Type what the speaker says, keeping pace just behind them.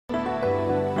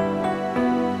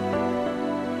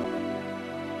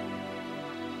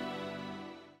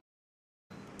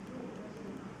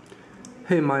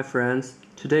Hey my friends,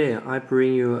 today I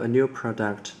bring you a new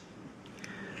product.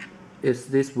 It's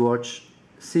this watch.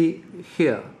 See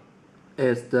here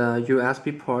is the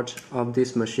USB port of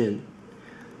this machine.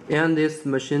 And this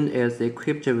machine is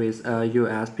equipped with a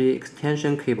USB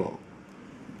extension cable.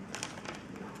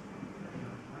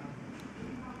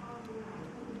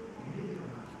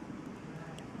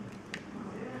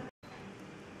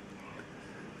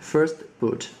 First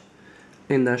boot.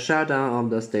 In the shutdown of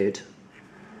the state,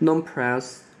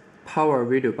 non-press power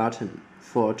video button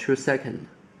for 2 seconds.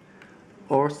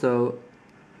 Also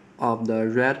of the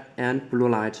red and blue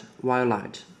light while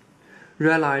light.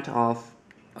 Red light off,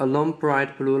 a long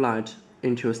bright blue light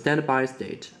into standby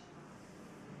state.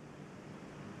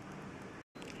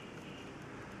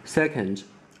 Second,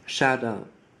 shutdown.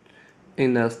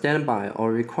 In the standby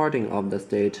or recording of the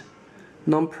state,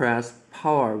 non-press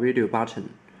power video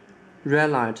button.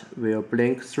 Red light will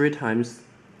blink 3 times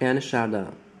and shut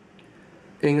down.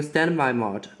 In standby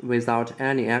mode without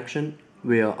any action,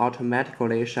 will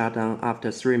automatically shut down after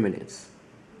 3 minutes.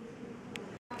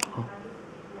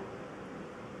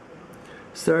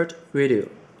 Third video.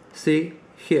 See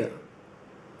here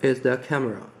is the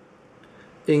camera.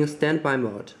 In standby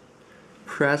mode,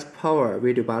 press power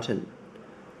video button.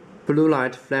 Blue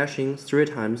light flashing 3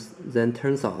 times, then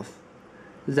turns off.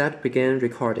 That begin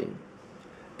recording.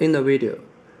 In the video,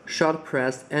 short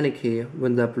press any key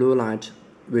when the blue light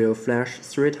will flash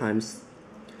 3 times,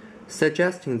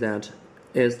 suggesting that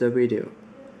is the video.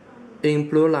 In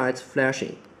blue light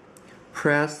flashing,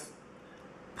 press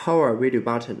power video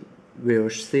button will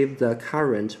save the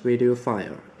current video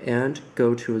file and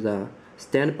go to the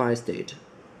standby state.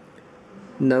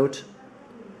 Note,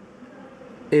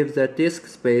 if the disk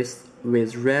space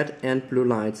with red and blue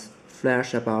lights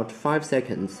flash about 5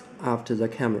 seconds after the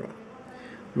camera,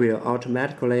 will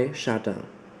automatically shut down.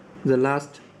 The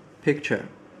last picture.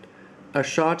 A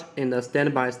shot in the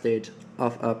standby state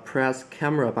of a press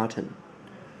camera button,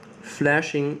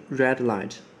 flashing red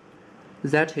light,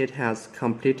 that it has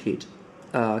completed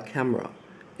a camera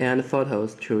and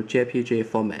photos to JPG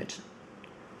format.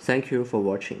 Thank you for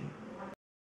watching.